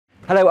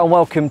Hello and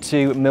welcome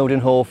to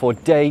Mildenhall for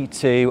day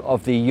 2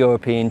 of the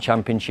European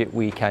Championship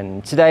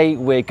weekend. Today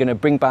we're going to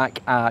bring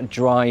back our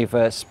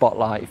driver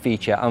spotlight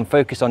feature and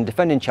focus on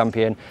defending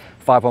champion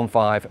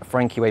 5-on-5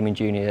 Frankie Wayman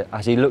Jr.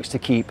 as he looks to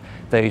keep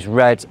those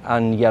red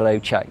and yellow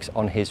checks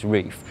on his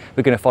roof.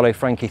 We're going to follow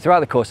Frankie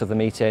throughout the course of the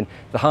meeting,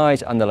 the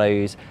highs and the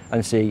lows,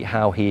 and see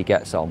how he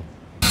gets on.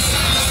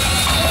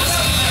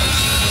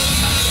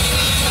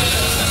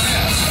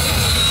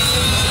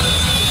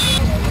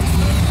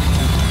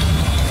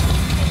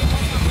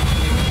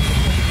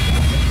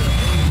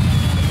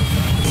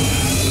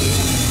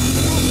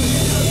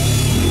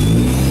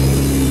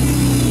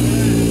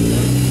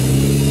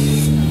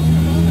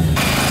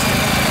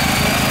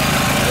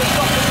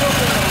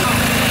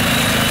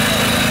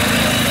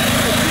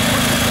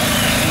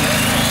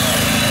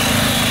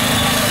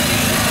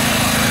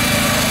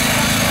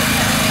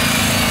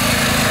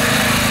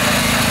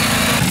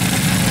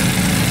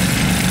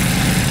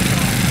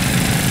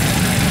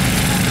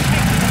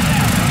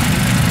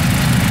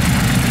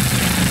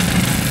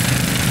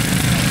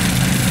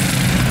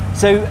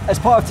 So as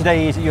part of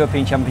today's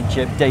European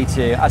Championship Day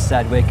 2, as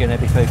said, we're going to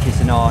be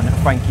focusing on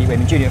Frankie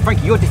Wayman Jr.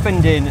 Frankie, you're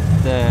defending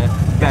the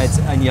red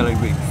and yellow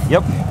roof.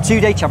 Yep.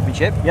 2-day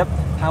championship. Yep.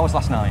 How was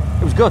last night?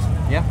 It was good.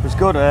 Yeah? It was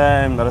good.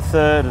 Got a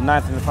third, a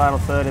ninth in the final,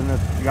 third in the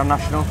Grand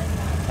National.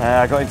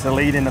 I got into the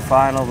lead in the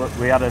final, but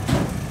we had an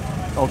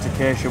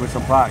altercation with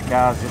some parked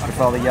cars just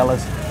before the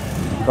yellows.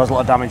 Caused a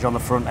lot of damage on the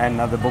front end,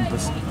 had the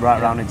bumpers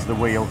right round into the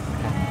wheel.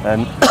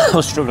 And I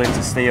was struggling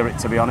to steer it,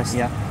 to be honest.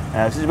 Yeah.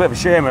 This is a bit of a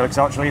shame, because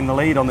I was actually in the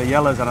lead on the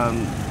yellows, and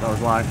I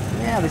was like,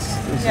 yeah, this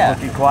is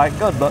looking quite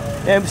good. But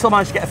yeah, we still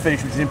managed to get a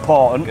finish, which is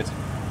important. Good.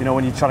 You know,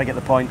 when you're trying to get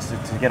the points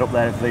to get up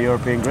there for the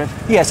European grid.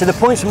 Yeah, so the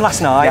points from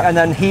last night, and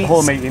then heats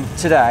whole meeting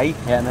today.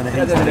 Yeah, and then the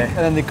heats today. And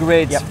then the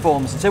grid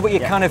forms. So what,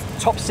 you're kind of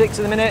top 6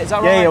 at the minute, is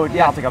that right?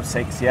 Yeah, I think I'm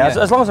 6, yeah.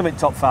 As long as I'm in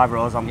top 5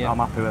 rows, I'm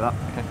happy with that.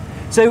 Okay.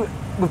 So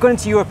we've gone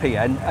into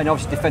European, and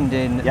obviously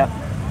defending it.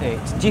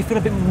 Do you feel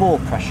a bit more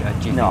pressure,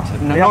 do you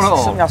think? No, not at all.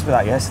 Somebody asked me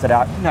that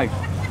yesterday. No.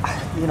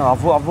 You know,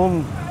 I've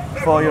won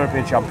 4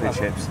 European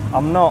Championships. I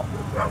know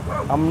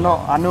I'm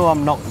not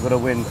going to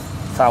win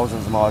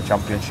thousands more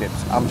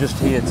championships. I'm just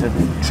here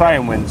to try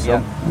and win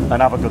some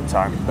and have a good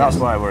time. That's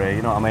why we're here,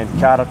 you know what I mean?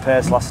 Car had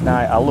pace last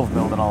night. I love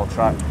Mildenhall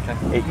track.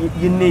 Okay.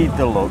 You need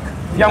the luck.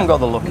 If you haven't got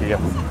the luck here,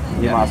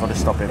 you might as well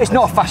just stop it. It's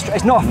not a fast speed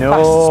track,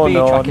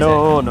 is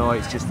it? No,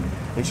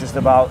 it's just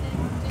about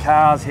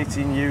cars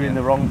hitting you in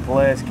the wrong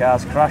place,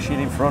 cars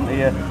crashing in front of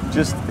you,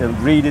 just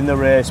reading the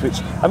race,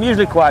 which I'm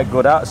usually quite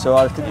good at, so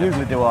I can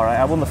usually do all right.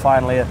 I won the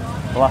final here,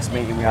 the last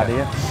meeting we had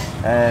here,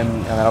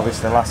 and then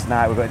obviously last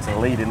night we got into the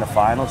lead in the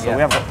final, so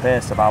we have got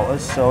pace about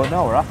us, so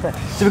no, we're happy.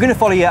 So we're going to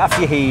follow you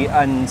after your heat,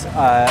 and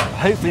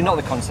hopefully not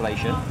the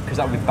consolation, because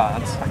that would be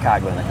bad. I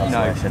can't go in the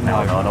consolation.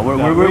 No.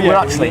 We're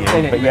actually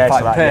in, but yeah,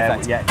 so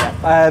perfect.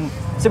 Yeah.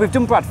 So we've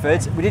done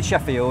Bradford, we did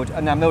Sheffield,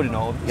 and now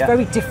Mildenhall. It's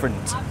very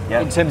different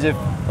in terms of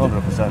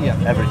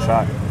 100%. Every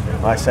track.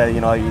 Like I say,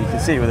 you know, you can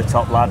see it with the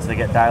top lads; they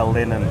get dialed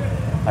in, and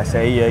I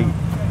say,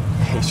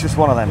 it's just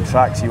one of them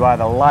tracks. You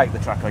either like the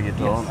track or you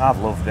don't. I've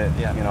loved it.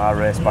 You know, I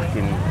raced back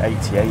in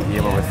 '88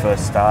 here when we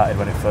first started,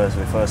 when we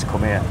first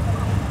come here,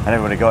 and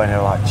everybody got in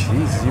here like,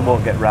 Jesus, you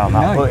won't get round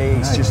that. But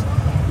it's just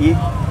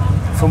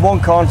from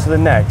one corner to the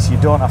next, you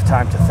don't have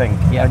time to think,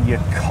 and you're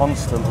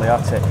constantly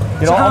at it.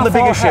 You know, on the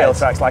bigger shale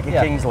tracks like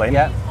at Kings Lynn,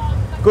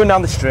 going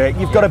down the straight,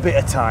 you've got a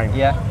bit of time.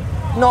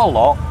 Not a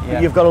lot,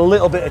 but you've got a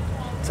little bit of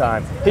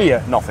time.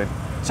 Here, nothing.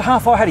 So how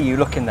far ahead are you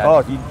looking then?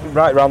 Oh,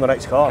 right round the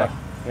next corner. Okay.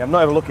 Yeah, I'm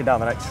not even looking down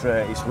the next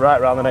straight. It's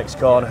right round the next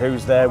corner.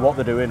 Who's there? What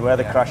they're doing? Where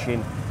they're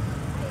crashing?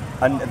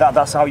 And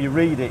that's how you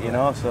read it, you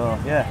know. So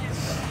yeah.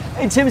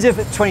 In terms of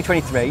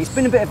 2023, it's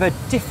been a bit of a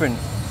different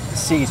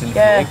season for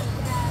you.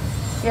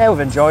 Yeah,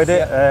 we've enjoyed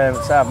it.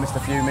 So I've missed a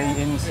few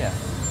meetings.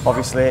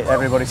 Obviously,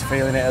 everybody's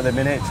feeling it at the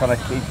minute, trying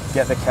to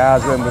get the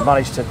cars going. We've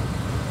managed to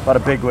had a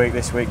big week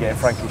this week getting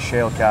Frankie's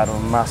Shale card.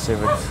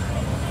 Massive.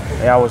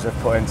 The hours I've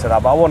put into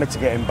that, but I wanted to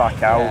get him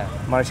back out.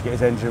 Managed to get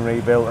his engine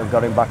rebuilt and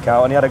got him back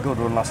out, and he had a good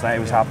run last night. He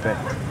was happy.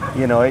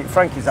 You know,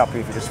 Frankie's happy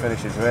if he just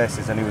finishes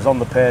races, and he was on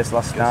the pace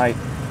last night.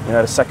 You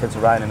know, the second to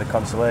Ryan in the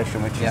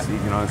consolation, which is, you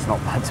know, it's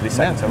not bad to be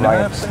second to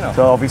Ryan.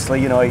 So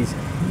obviously, you know,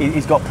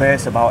 he's got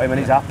pace about him and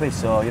he's happy.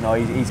 So you know,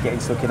 he's getting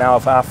stuck in now.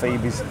 Our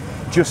Phoebe's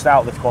just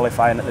out the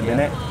qualifying at the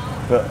minute,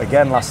 but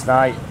again last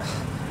night,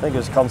 I think it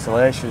was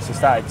consolation. She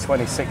started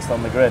 26th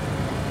on the grid,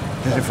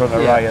 just in front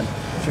of Ryan.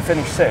 She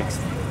finished 6th.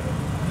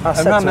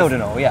 Around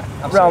Mildenhall,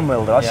 Around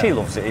Mildenhall. She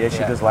loves it here. She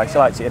does she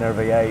likes it in her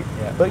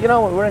V8. But you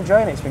know what, we're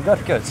enjoying it. It's been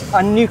good. Good.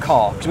 And new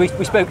car, because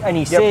we spoke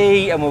NEC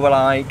and we were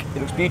like, it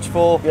looks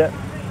beautiful.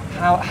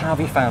 How have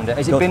you found it?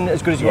 Has it been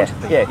as good as you wanted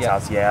it to be? Yeah, it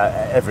has.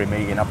 Yeah, every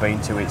meeting I've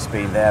been to, it's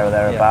been there or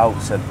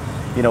thereabouts, and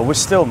you know we're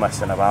still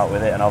messing about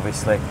with it. And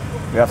obviously,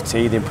 we have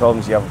teething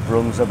problems. You have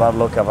runs of bad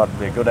luck. I've had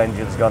the good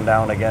engine's gone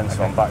down again,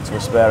 so I'm back to a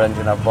spare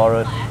engine I've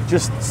borrowed.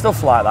 Just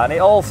stuff like that, and it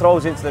all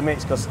throws into the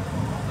mix because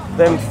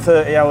them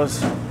 30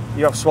 hours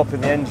you have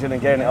swapping the engine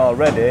and getting it all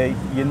ready.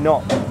 You're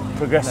not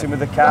progressing with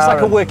the car. It's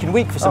like a working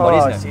week for somebody,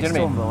 isn't it? It's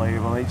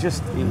unbelievable.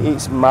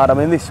 It's mad. I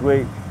mean, this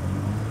week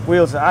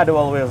wheels, I do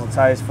all the wheels and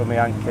tyres for me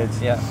and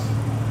kids. Yeah.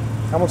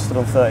 I must have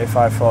done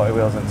 35, 40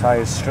 wheels and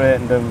tyres,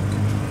 straightened them,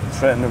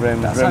 straightened the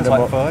rims, That rimmed sounds them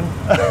like up.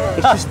 fun.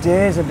 It's just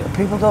days, and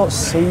people don't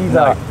see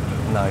that.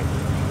 No.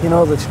 You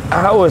know, there's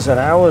hours and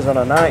hours on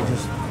a night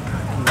just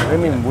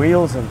rimming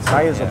wheels and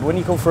tyres up. When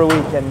you come for a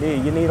weekend here,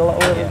 you need a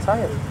lot of wheels and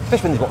tyres.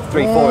 Especially when there's what,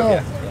 3, 4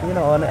 of you. You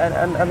know,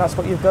 and that's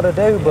what you've got to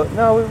do. But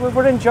no,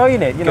 we're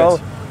enjoying it. You know,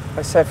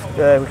 I said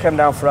we came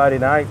down Friday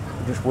night.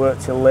 Just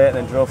worked till late and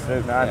then drove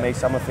through tonight. Me,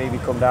 Sam and Phoebe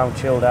come down,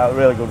 chilled out,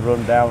 really good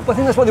run down. Well, I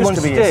think that's what they want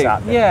to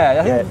do.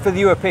 Yeah, I think for the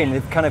European,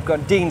 they've kind of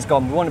got, Dean's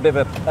gone, we want a bit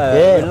of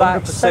a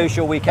relaxed 100%.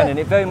 Social weekend, and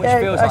it very much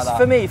feels like that.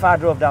 For me, if I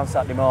drove down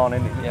Saturday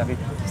morning, it'd be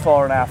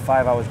 4.5,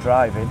 5 hours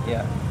driving.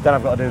 Then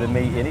I've got to do the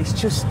meeting. It's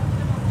just,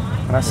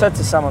 and I said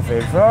to Sam and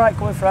Phoebe, we're all right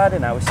coming Friday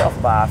now. We set off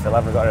about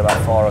 11:30, we got here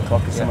about 4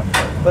 o'clock or something.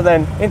 But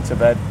then into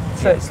bed,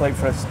 straight sleep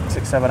for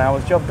 6, 7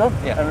 hours, job done.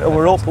 And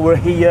we're up, we're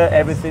here,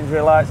 everything's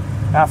relaxed.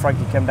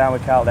 Frankie came down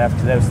with Carl there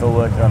because they were still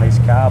working on his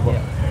car,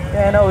 but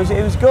no,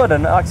 it was good.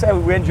 And like I say,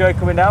 we enjoyed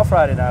coming down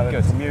Friday night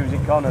with some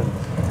music on and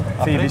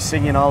Phoebe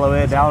singing all the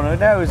way down. And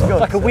it was good.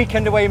 It's like a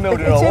weekend away in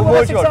Milton.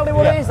 That's exactly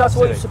what it is. That's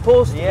what it's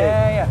supposed to be.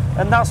 Yeah.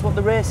 And that's what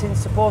the racing's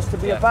supposed to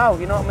be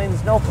about. You know what I mean?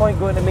 There's no point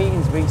going to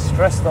meetings being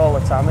stressed all the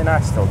time. I mean, I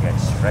still get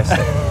stressed.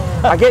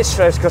 I get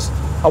stressed because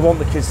I want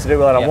the kids to do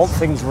well. I want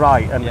things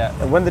right.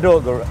 And when they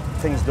don't go,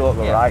 things don't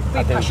go right,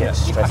 I do get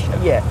stressed.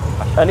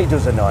 And it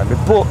does annoy me.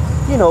 But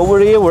you know, we're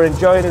here, we're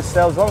enjoying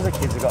ourselves. As long as the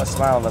kids have got a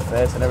smile on their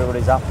face and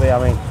everybody's happy.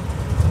 I mean,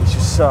 it's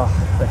just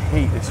the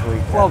heat this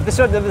week. Well, this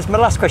is my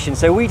last question.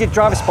 So we did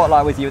Driver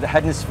Spotlight with you at the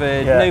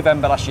Hednesford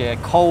November last year.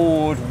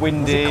 Cold,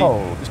 windy. Was it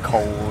cold? It was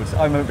cold.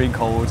 I remember it being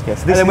cold.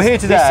 Yes. And then we're here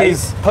today.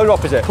 This is polar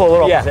opposite.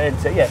 Polar opposite,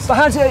 isn't it? Yes. But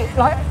how does it,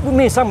 like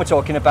me and Sam were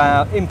talking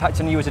about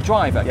impact on you as a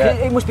driver?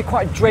 It must be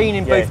quite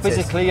draining both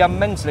physically and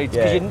mentally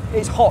because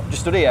it's hot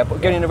just stood here, but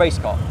going in a race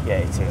car. Yeah,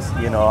 it is.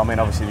 You know, I mean,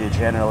 obviously the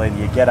adrenaline,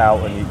 you get out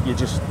and you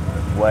just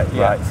wet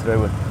right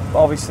through it.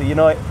 But obviously, you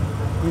know,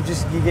 you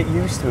get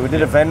used to it. We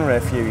did a Venere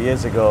a few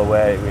years ago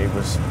where it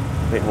was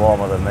a bit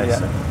warmer than this.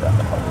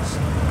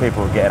 And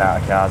people were getting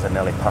out of cars and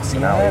nearly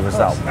passing out. It was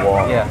that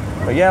warm.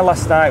 But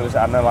last night was,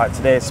 I know, like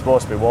today's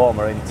supposed to be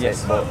warmer, isn't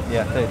it? But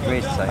 30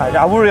 degrees to say.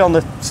 I worry on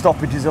the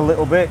stoppages a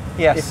little bit.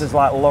 If there's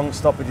like long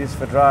stoppages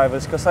for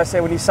drivers, because I say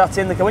when you sat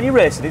in the car, when you're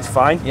racing, it's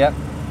fine.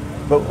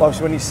 But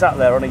obviously when you sat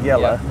there on a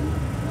yellow,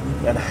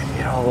 and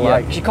you know,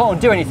 like you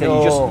can't do anything.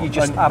 You're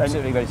just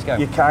absolutely ready to go.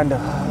 You kind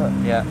of,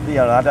 you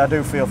know, I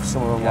do feel for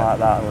some of them like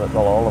that.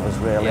 Well, all of us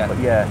really. But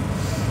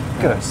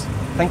good.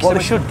 Thank you. What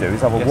we should do is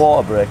have a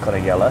water break on a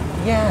yellow.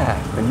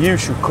 And you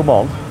should come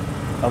on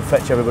and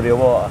fetch everybody a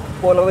water.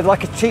 Well, with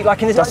like a cheat,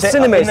 like in the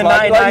cinema. In the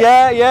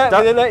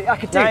I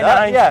could do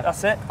that.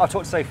 That's it. I'll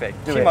talk to Sophie.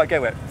 She might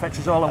go with it. Fetch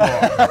us all a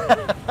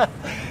water.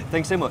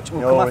 Thanks so much.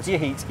 We'll come after your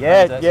heat.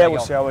 We'll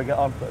see how we get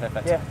on.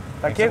 Perfect.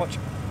 Thank you. So much.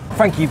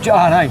 Frankie,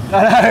 I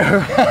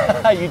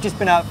know. You've just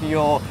been out for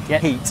your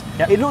heat.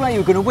 It looked like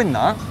you were going to win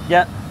that.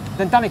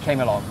 Then Danny came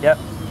along.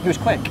 He was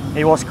quick.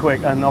 He was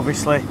quick, and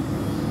obviously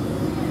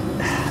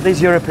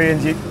these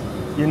Europeans,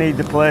 you need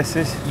the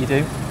places. You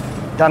do.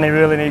 Danny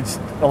really needs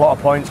a lot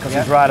of points because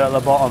he's right at the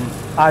bottom.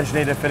 I just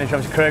need to finish.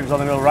 Obviously, Craig was on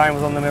the middle, Ryan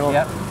was on the middle.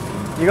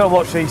 You got to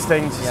watch these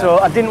things. So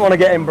I didn't want to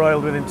get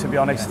embroiled with him, to be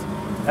honest.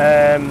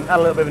 Had a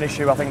little bit of an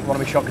issue. I think one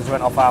of my shockers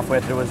went off halfway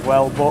through as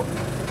well, but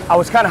I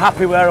was kind of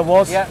happy where I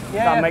was.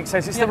 That makes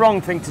sense. It's the wrong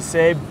thing to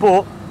say,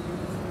 but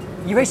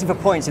you're racing for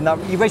points in that.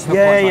 You're racing for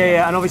points.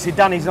 Yeah. And obviously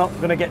Danny's not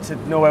going to get to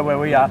nowhere where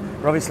we are.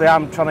 But obviously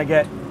I'm trying to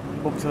get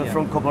up to the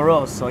front couple of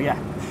rows. So that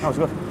was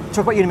good.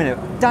 Talk about you in a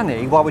minute.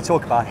 Danny, while we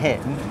talk about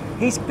him,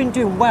 he's been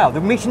doing well.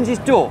 The missions he's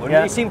done.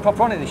 He seemed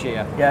proper on it this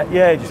year.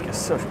 He just gets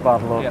such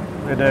bad luck.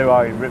 We do.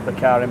 I ripped the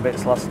car in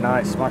bits last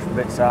night, smashed the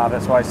bits out.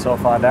 That's why he's so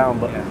far down.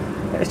 But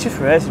it's just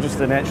racing, just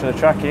the nature of the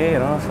track here, you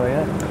know.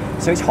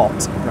 So it's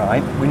hot,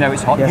 right? We know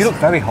it's hot. You look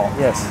very hot.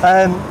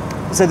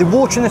 So the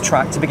water in the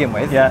track to begin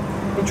with.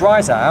 It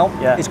dries out.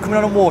 It's coming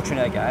on and watering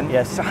it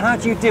again. So how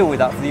do you deal with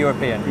that for the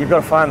European? You've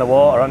got to find the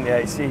water, haven't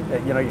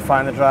you? You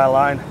find the dry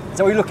line. Is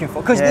that what you're looking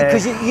for?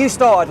 Because you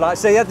started like,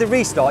 so you had the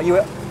restart. You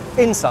were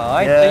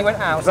inside, then you went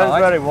outside.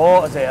 Depends where it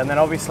waters it, and then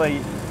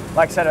obviously,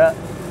 like I said,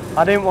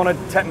 I didn't want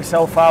to take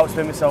myself out,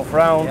 spin myself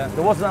around.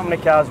 There wasn't that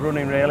many cars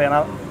running really,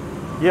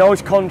 and you're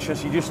always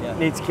conscious. You just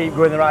need to keep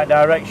going the right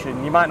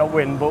direction. You might not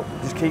win, but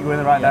just keep going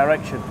the right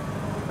direction.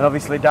 And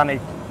obviously, Danny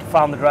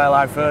found the dry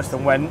line first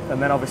and went,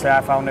 and then obviously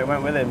I found it and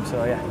went with him.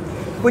 So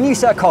When you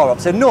set a car up,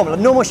 so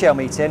normal shell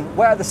meeting,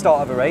 wet at the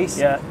start of a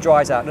race,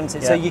 dries out,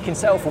 doesn't it? So you can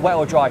settle for wet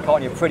or dry,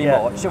 can't you? Pretty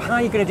much. So how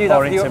are you going to do that?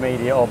 Or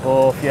intermediate or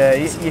both.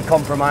 You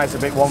compromise a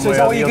bit one way. So is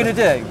that what you're going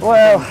to do?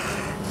 Well,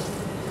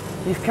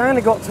 you've kind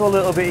of got to a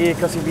little bit here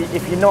because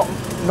if you're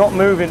not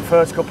moving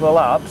first couple of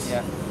laps,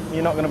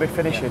 you're not going to be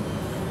finishing.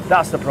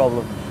 That's the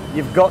problem.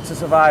 You've got to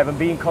survive and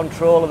be in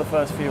control of the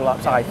first few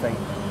laps, I think.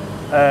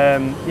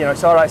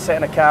 It's all right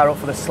setting a car up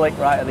for the slick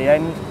right at the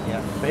end,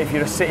 but if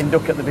you're a sitting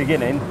duck at the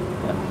beginning,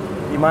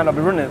 you might not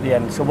be running at the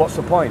end. So what's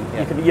the point?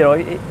 You can,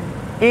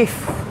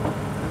 if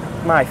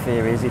my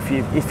theory is if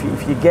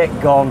you get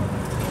gone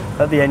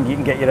at the end you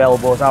can get your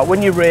elbows out.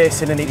 When you're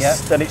racing and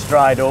it's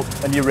dried up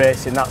and you're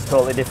racing, that's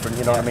totally different.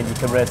 You know what I mean? You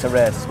can race a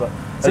race. But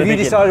so have you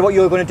decided what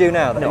you're going to do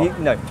now?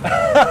 Then? No.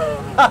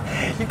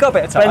 You've got a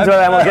bit of time. Depends where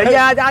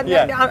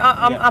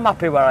I am. I'm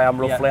happy where I am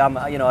roughly.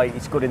 You know,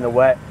 it's good in the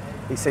wet.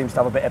 He seems to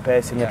have a bit of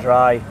pace in the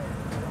dry.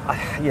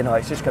 You know,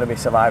 it's just going to be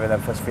surviving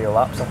them first few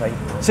laps, I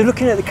think. So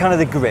looking at the kind of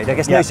the grid, I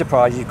guess no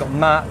surprise, you've got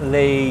Matt,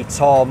 Lee,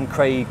 Tom,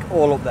 Craig,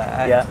 all up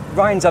there. Yeah.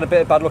 Ryan's had a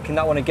bit of bad luck in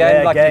that one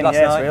again, like last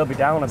night. So he'll be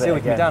down a bit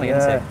again.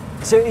 Isn't he?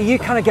 So are you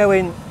kind of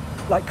going,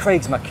 like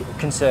Craig's my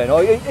concern,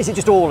 or is it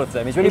just all of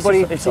them? Is there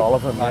anybody? It's all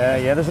of them,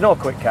 yeah. There's no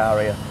quick car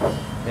here.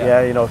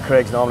 Yeah, you know,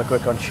 Craig's normally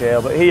quick on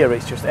shale, but here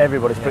it's just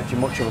everybody's pretty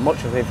much of a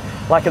much as if,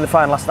 like in the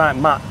final last night,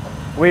 Matt,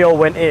 we all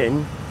went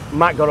in,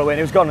 Matt got away and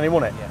he was gone and he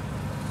won it. Yeah.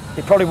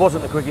 He probably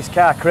wasn't the quickest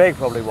car, Craig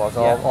probably was,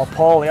 or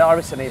Paul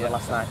Harrison even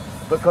last night.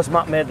 But because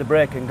Matt made the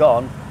break and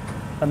gone,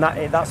 and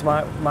that's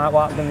what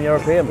happened in the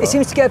European. It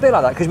seems to get a bit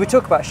like that, because we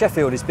talk about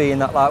Sheffield as being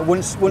that, like,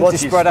 once you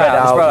spread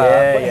out.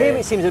 But here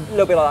it seems a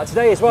little bit like that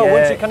today as well,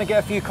 once you kind of get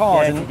a few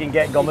cars. And you can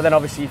get gone, but then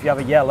obviously if you have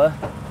a yellow,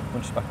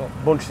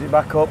 bunches it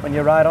back up and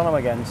you ride on them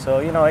again.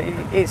 So, you know,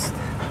 it's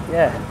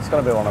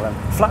going to be one of them.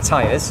 Flat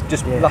tyres,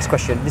 just last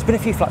question. There's been a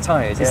few flat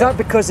tyres. Is that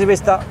because there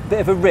is that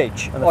bit of a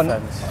ridge on the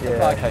fence?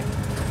 Okay.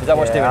 Is that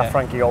what's doing it?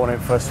 Frankie got one in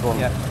first one.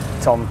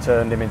 Tom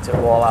turned him into the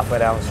wall halfway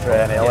down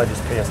straight and he'll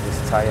just pierced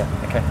his tyre.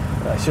 Okay.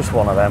 It's just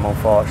one of them,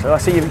 unfortunately. I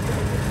see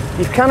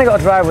you've kind of got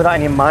to drive with that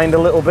in your mind a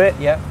little bit.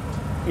 Yeah.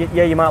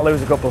 You might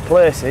lose a couple of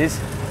places,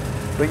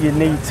 but you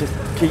need to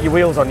keep your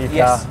wheels on your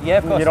car. Yeah,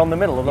 of course. You're on the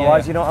middle,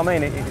 otherwise, you know what I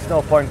mean? It's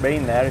no point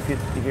being there if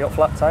you've got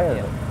flat tyres.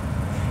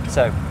 Yeah.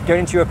 So, going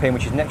into European,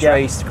 which is next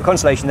race,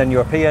 consolation, then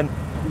European,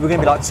 we're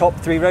going to be like top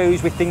 3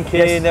 rows, we're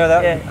thinking.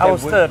 I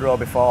was third row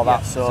before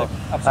that, so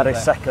I had a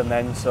second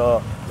then, so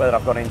whether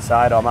I've gone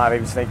inside or I might have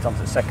even sneaked onto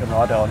the second row,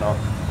 I don't know.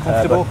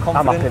 Comfortable, confident?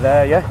 I'm happy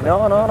there, yeah.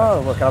 No,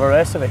 we can have a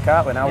race of it,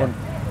 can't we now? And,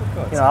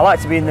 you know, I like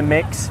to be in the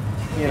mix,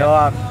 you know,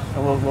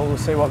 and we'll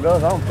see what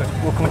goes on.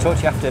 We'll come and talk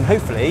to you after, and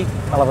hopefully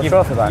I'll have a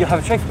trophy back. You'll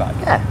have a trophy back?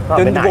 Yeah,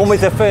 that'd be nice. The one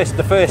with the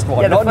first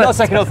one, not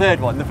second or third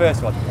one, the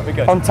first one. That'd be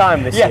good. On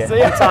time this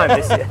year. On time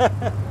this year.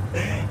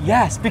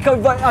 Yes, because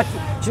do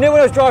you know when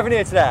I was driving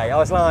here today, I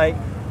was like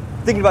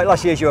thinking about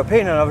last year's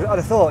European, and I'd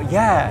have thought,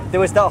 there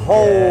was that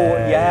whole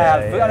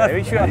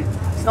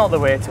It's not the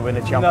way to win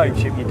a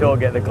championship. You don't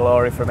get the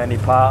glory from any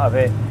part of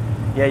it.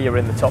 Yeah, you're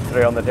in the top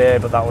 3 on the day,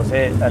 but that was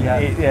it. And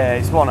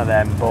it's one of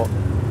them. But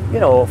you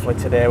know, hopefully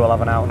today we'll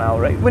have an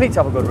out-and-out race. We need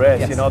to have a good race.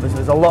 Yes. You know,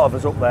 there's a lot of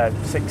us up there,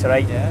 6 or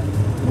 8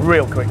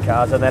 real quick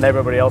cars, and then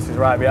everybody else is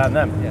right behind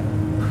them. Yeah.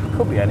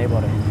 Could be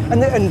anybody.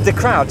 And the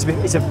crowd,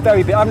 it's a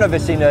very big. I've never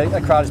seen a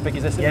crowd as big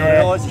as this.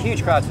 It's a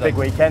huge crowd today. Big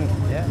weekend.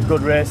 Yeah.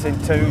 Good racing,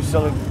 two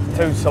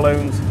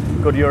saloons,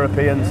 good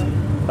Europeans,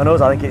 and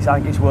us. I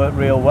think it's worked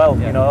real well.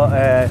 You know,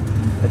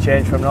 the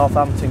change from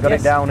Northampton, got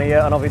it down here,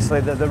 and obviously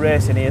the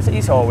racing here,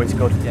 it's always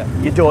good. Yeah.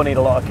 You don't need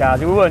a lot of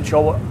cars. We weren't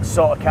sure what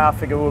sort of car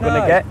figure we were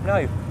going to get.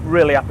 No.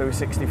 Really happy with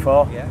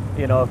 64. Yeah.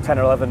 You know, 10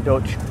 or 11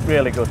 Dutch,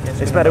 really good.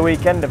 It's been a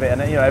weekend of it,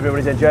 and you know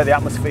everybody's enjoyed. The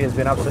atmosphere has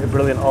been absolutely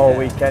brilliant all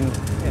weekend.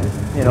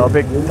 Yeah. You know, a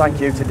big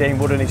thank you to Dean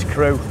Wood and his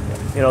crew.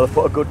 You know, they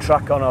put a good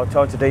track on. I was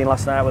talking to Dean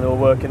last night when they were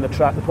working the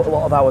track. They put a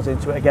lot of hours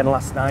into it again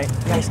last night.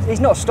 Yeah, he's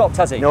not stopped,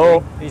 has he?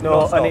 No, he's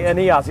not stopped. And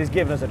he has. He's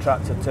given us a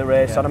track to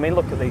race on. I mean,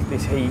 look at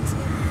this heat.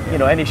 You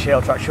know, any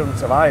shale track shouldn't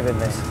survive in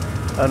this.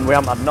 And we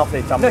haven't had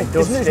nothing.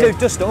 There's no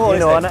dust at all, you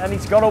know, and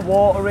he's got to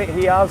water it.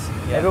 He has.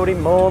 Yeah. Everybody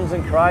moans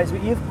and cries,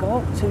 but you've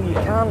got to. You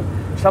can't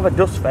just have a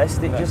dust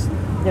fest. It just,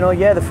 you know,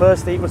 the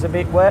first heat was a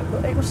bit wet,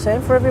 but it was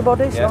same for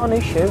everybody. It's not an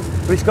issue.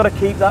 But he's got to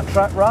keep that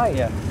track right.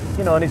 Yeah.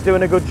 You know, and he's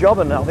doing a good job,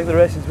 and I think the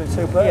racing's been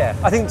superb. Yeah,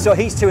 I think so.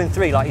 He's 2 and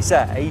 3, like you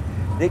say.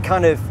 It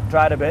kind of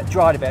dried a bit.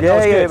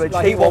 Yeah, but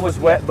like heat one was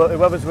wet, but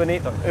whoever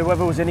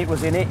was in it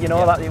was in it. You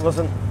know, that it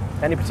wasn't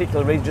any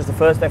particular reason, just the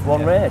first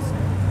F1 race.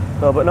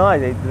 So, but no,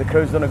 the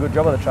crew's done a good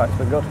job on the track. It's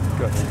been good.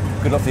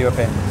 Good luck for the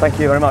European. Thank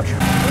you very much.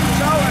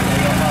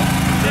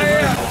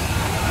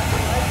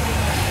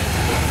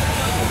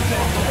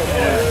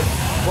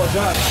 What's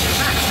that?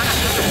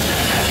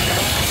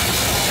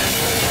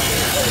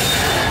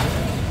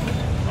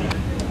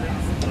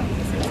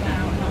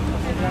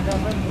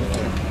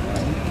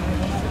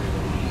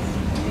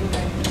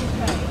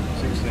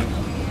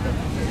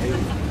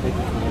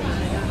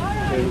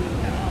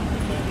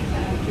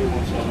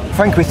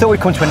 Frank, we thought we'd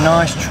come to a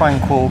nice,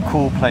 tranquil,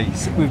 cool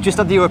place. We've just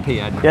had the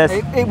European. Yes.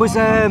 It was,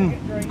 I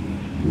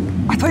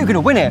thought you were going to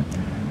win it.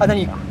 And then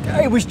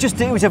it was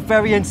a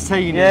very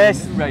entertaining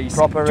race.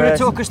 Proper race. Do you want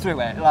to talk us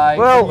through it,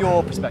 from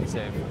your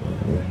perspective?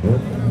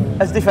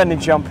 As defending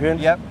champion,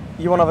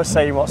 you want to have a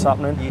say in what's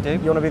happening. You do.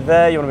 You want to be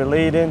there, you want to be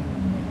leading.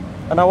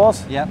 And I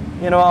was. Yeah.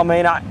 You know what I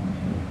mean?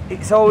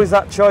 It's always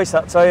that choice,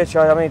 that tyre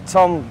choice. I mean,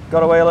 Tom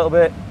got away a little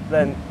bit,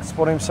 then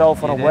spun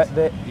himself on a wet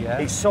bit. Yeah.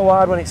 It's so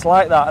hard when it's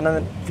like that, and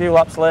then a few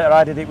laps later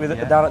I did it with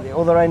it down at the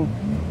other end.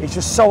 It's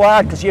just so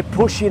hard because you're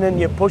pushing and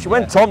you're pushing.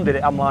 When Tom did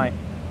it, I'm like,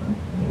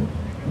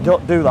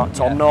 don't do that,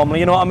 Tom, normally,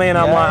 you know what I mean?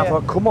 I'm like, I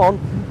thought, come on.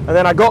 And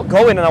then I got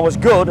going and I was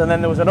good, and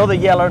then there was another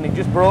yellow and it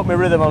just broke my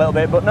rhythm a little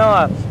bit. But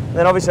no,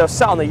 Then obviously I was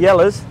sat on the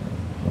yellers.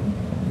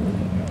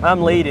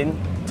 I'm leading,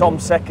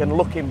 Tom's second,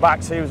 looking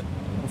back, so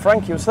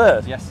Frankie was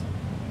third. Yes.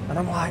 And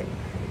I'm like,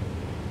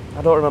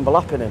 I don't remember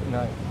lapping him.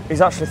 No.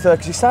 He's actually third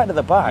because he started at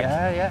the back.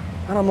 Yeah.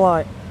 And I'm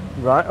like,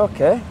 right,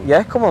 okay,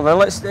 yeah, come on then,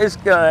 let's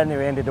go.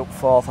 Anyway, he ended up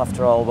fourth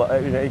after all,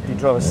 but he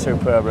drove a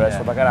superb race.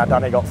 So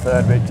Danny got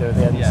third victory at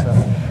the end. Yeah.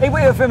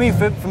 So. For me,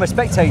 from a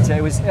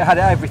spectator, it had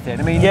everything.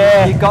 I mean,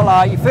 yeah. you got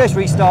like your first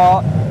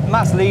restart,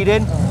 Matt's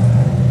leading,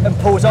 and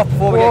pulls off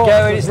before we get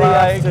going. It's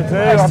like,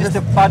 it's just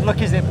a bad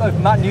luck, isn't it?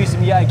 Of Matt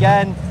Newsom yet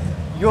again.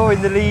 You're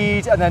in the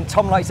lead, and then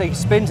Tom, like say,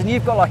 spins, and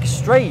you've got like a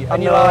straight,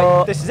 and you're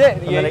like, this is it.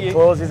 And then it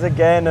closes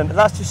again, and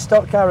that's just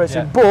stock car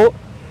racing. Yeah. But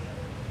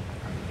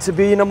to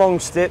be in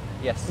amongst it,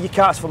 yes, you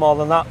can't ask for more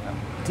than that. No.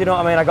 Do you know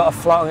what I mean? I got a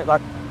flat on it,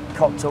 like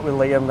cocked up with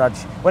Liam.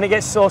 When it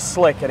gets so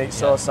slick and it's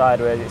so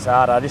sideways, it's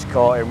hard. I just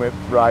caught him with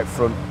right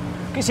front.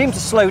 It seemed to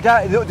slow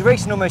down. The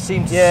racing almost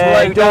seemed to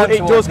slow down.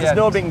 It does, because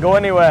nobody can go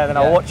anywhere. Then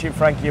I was watching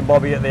Frankie and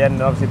Bobby at the end,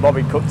 and obviously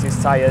Bobby cooked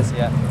his tyres.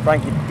 Yeah.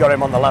 Frankie got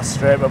him on the last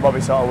straight, but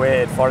Bobby sort of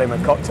waited for him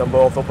and cocked them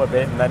both up a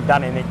bit, and then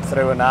Danny nicked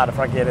through and hard, and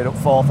Frankie ended up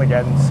fourth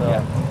again.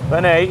 So. But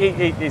no,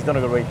 he's done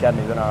a good weekend,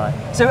 he's done all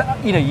right. So,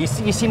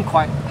 you seem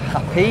quite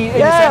happy in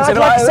the sense of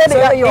like I said,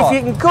 if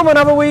you can come and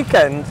have a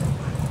weekend,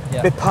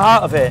 be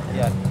part of it,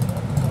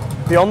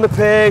 be on the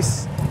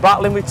pace,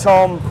 battling with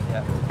Tom.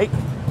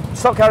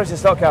 Stock car racing,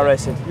 stock car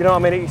racing. You know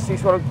what I mean?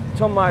 It's what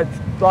Tom might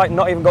like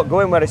not even got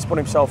going where he spun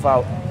himself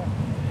out.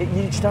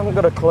 You just haven't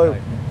got a clue.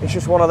 No. It's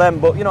just one of them.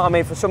 But you know what I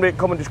mean? For somebody to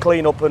come and just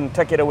clean up and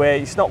take it away,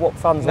 it's not what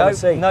fans want to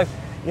see. No.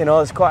 You know,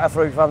 there's quite a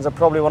few fans that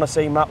probably want to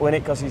see Matt win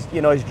it because he's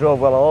drove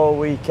well all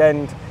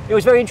weekend. It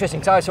was very interesting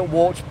because I sort of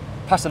walked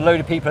past a load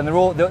of people, and they're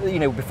all,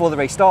 before the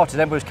race started,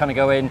 everybody was kind of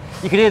going.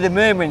 You could hear the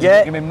murmuring. He's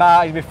going to be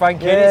Matt, he's going to be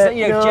Frankie.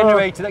 It's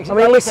generated. I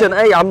mean, listen,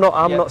 hey, I'm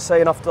not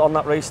saying on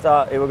that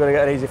restart he were going to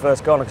get an easy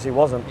first corner because he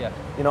wasn't. Yeah.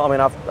 You know what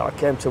I mean? I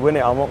came to win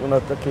it. I'm not going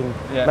to fucking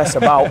mess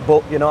about.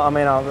 But you know what I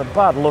mean? The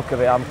bad look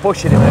of it. I'm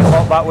pushing him and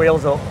lock back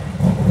wheels up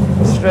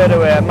straight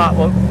away. Matt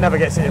never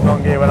gets it in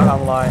wrong gear when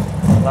I'm like,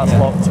 that's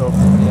locked up.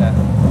 Yeah.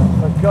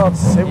 For God's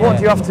sake, what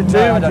do you have to do?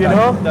 No, do you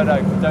know? Don't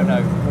know.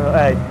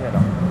 Hey, you know.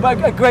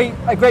 But a great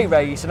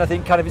race, and I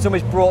think kind of it's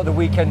almost brought the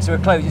weekend to a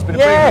close. It's been a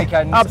brilliant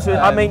weekend.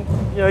 Absolutely. I mean,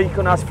 you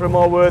couldn't ask for a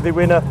more worthy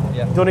winner.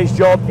 Done his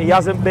job. He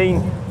hasn't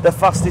been the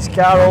fastest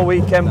car all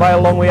weekend by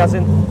a long way. He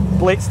hasn't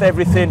blitzed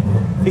everything.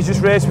 He's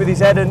just raced with his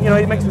head, and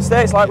he makes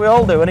mistakes like we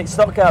all do, and it's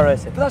stock car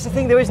racing. But that's the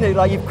thing, though, isn't it?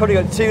 Like you've probably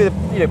got two of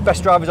the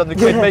best drivers on the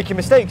grid making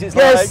mistakes. It's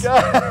like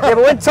yeah, but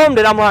when Tom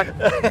did, I'm like,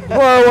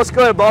 whoa, what's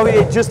going on,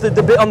 Bobby? Just the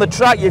bit on the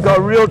track, you've got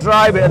a real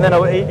drive it, and then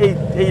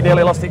he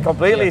nearly lost it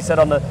completely. He said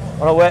on a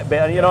wet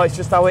bit, and it's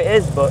just how it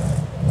is. But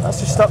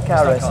that's just stock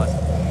car racing.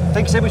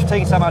 Thank you so much for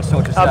taking time out to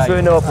talk to us today.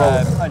 Absolutely no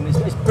problem. And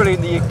it's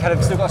brilliant that you kind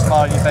of still got a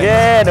smile on your face.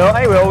 Yeah, no,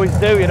 hey, we always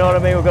do. You know what I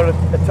mean? We've got a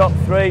top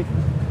three.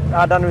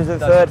 Danny was the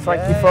third,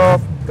 Frankie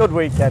fourth. Good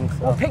weekend.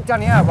 So. Well, pick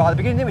Danny out right at the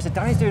beginning. We said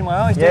Danny's doing my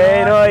eyes.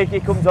 Yeah, he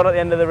comes on at the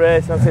end of the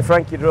race. And I say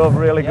Frankie drove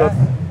really good.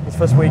 His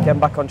first weekend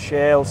back on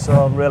shale, so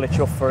I'm really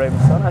chuffed for him.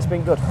 So that's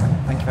been good.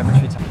 Thank you very much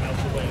for your time.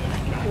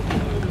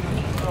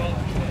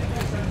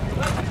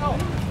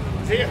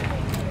 See you.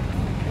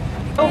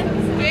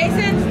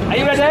 Jason, are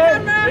you ready?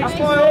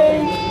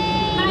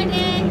 Hi,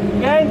 Nick.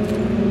 Again,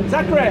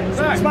 Zachary,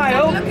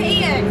 smile. Look at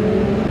Ian.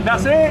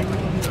 That's it.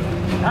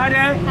 Hi,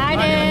 Nick. Hi,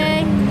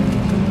 Nick.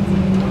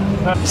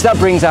 So that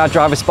brings our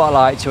driver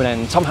spotlight to an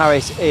end. Tom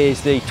Harris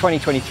is the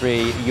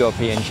 2023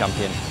 European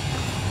champion.